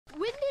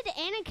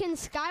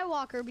Anakin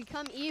Skywalker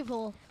become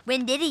evil?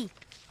 When did he?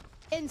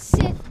 In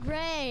 6th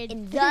grade.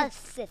 In the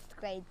 6th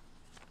grade.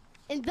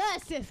 In the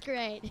 6th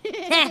grade.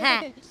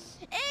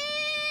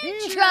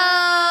 Intro!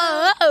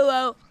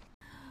 Oh,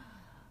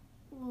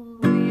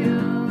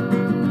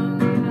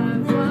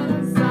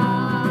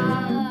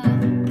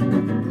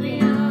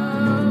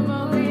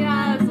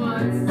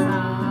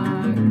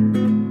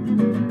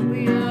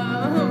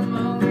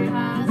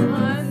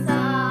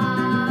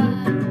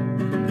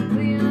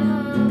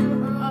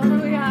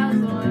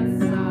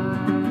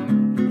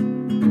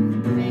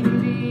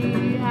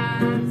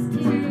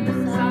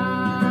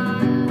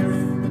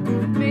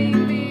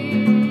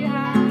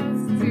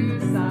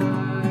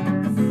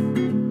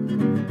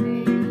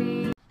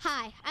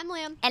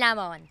 and I'm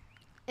Owen.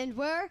 And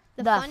we're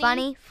the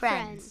Funny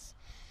Friends.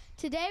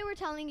 Today we're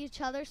telling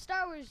each other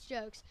Star Wars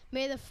jokes.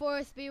 May the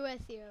 4th be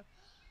with you.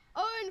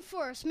 Owen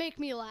Force, make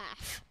me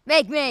laugh.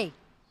 Make me.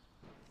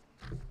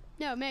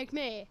 No, make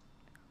me.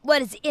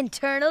 What is the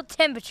internal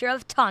temperature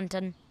of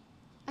Tauntaun?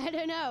 I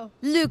don't know.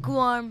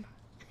 Lukewarm.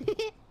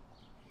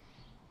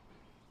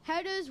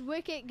 How does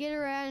Wicket get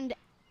around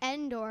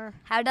Endor?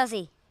 How does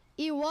he?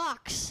 He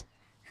walks.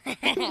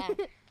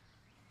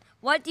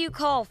 What do you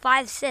call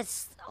 5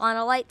 Siths on a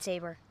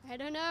lightsaber? I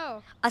don't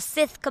know. A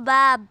Sith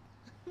kebab.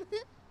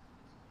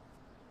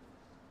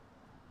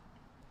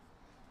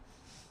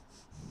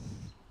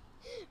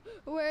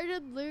 Where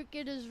did Luke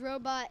get his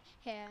robot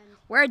hand?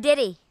 Where did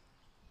he?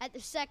 At the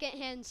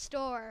second-hand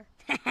store.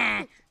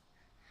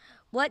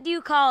 What do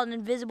you call an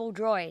invisible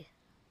droid?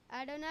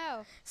 I don't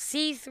know.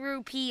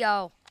 See-through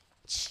PO.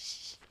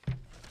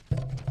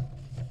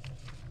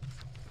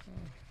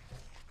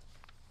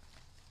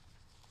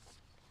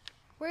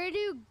 Where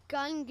do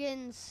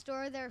Gungans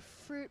store their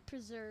fruit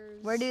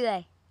preserves? Where do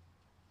they?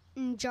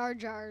 In jar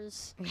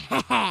jars.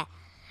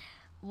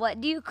 What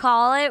do you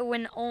call it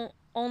when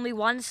only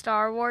one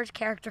Star Wars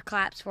character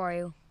claps for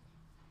you?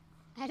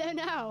 I don't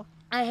know.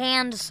 A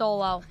hand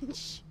solo.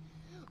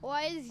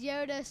 Why is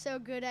Yoda so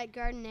good at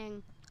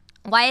gardening?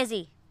 Why is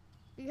he?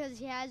 Because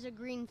he has a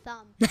green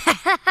thumb.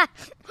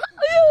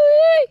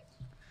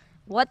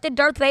 What did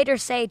Darth Vader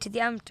say to the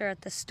Emperor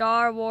at the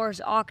Star Wars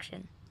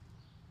auction?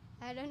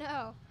 I don't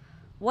know.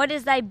 What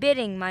is thy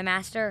bidding, my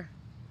master?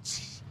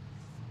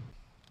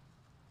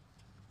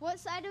 What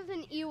side of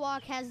an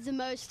Ewok has the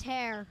most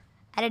hair?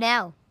 I don't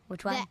know.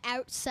 Which one? The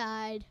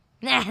outside.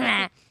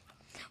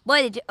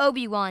 What did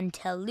Obi-Wan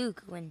tell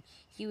Luke when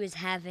he was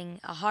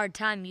having a hard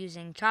time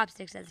using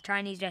chopsticks at the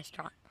Chinese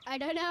restaurant? I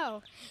don't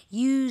know.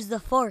 Use the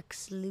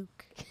forks,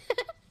 Luke.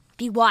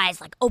 Be wise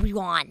like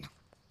Obi-Wan.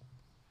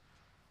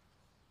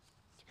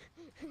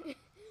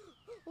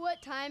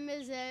 What time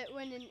is it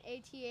when an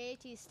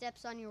AT-AT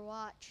steps on your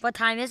watch? What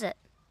time is it?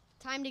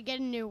 Time to get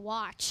a new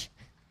watch.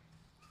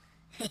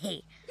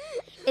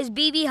 Is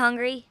BB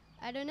hungry?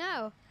 I don't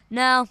know.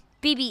 No,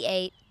 BB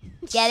ate.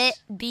 Get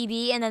it?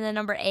 BB and then the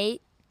number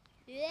 8?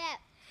 Yeah.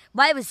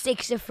 Why was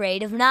 6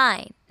 afraid of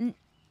 9?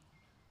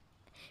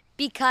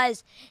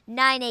 Because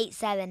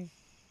 987.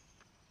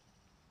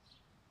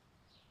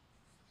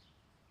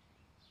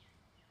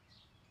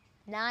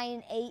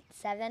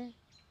 987.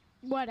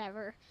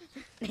 Whatever.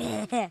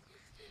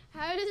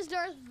 How does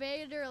Darth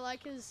Vader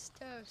like his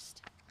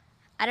toast?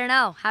 I don't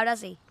know. How does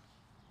he?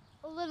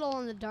 A little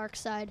on the dark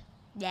side.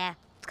 Yeah,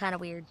 it's kind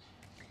of weird.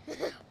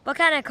 What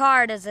kind of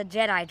car does a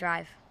Jedi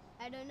drive?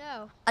 I don't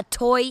know. A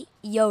toy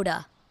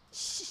Yoda.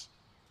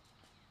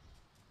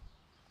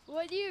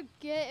 What do you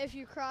get if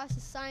you cross a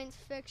science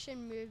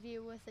fiction movie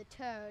with a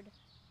toad?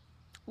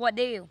 What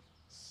do you?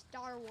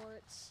 Star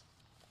Wars.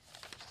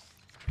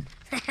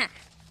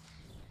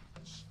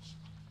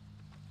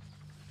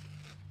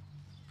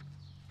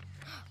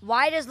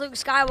 What does Luke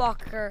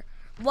Skywalker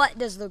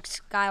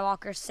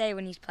say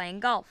when he's playing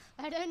golf?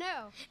 I don't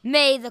know.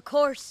 May the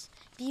course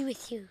be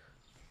with you.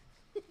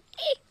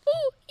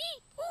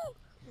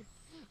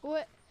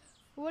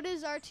 What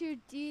is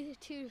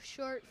R2-D2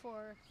 short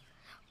for?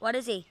 What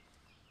is he?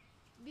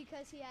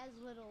 Because he has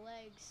little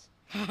legs.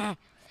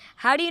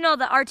 How do you know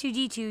that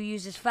R2-D2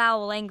 uses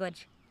foul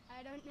language?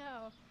 I don't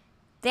know.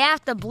 They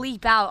have to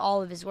bleep out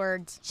all of his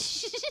words.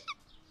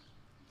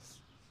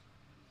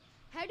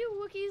 How do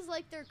Wookiees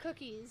like their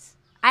cookies?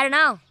 I don't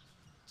know.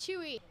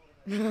 Chewy.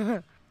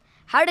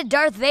 How did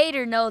Darth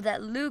Vader know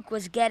what Luke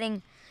was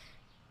getting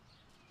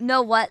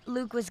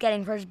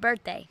for his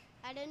birthday?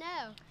 I don't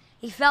know.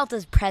 He felt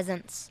his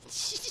presence.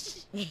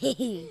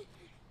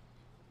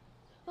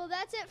 Well,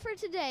 that's it for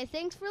today.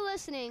 Thanks for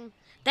listening.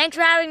 Thanks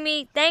for having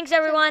me. Thanks,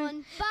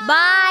 everyone. Bye.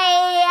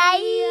 Bye.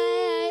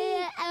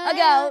 A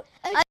go.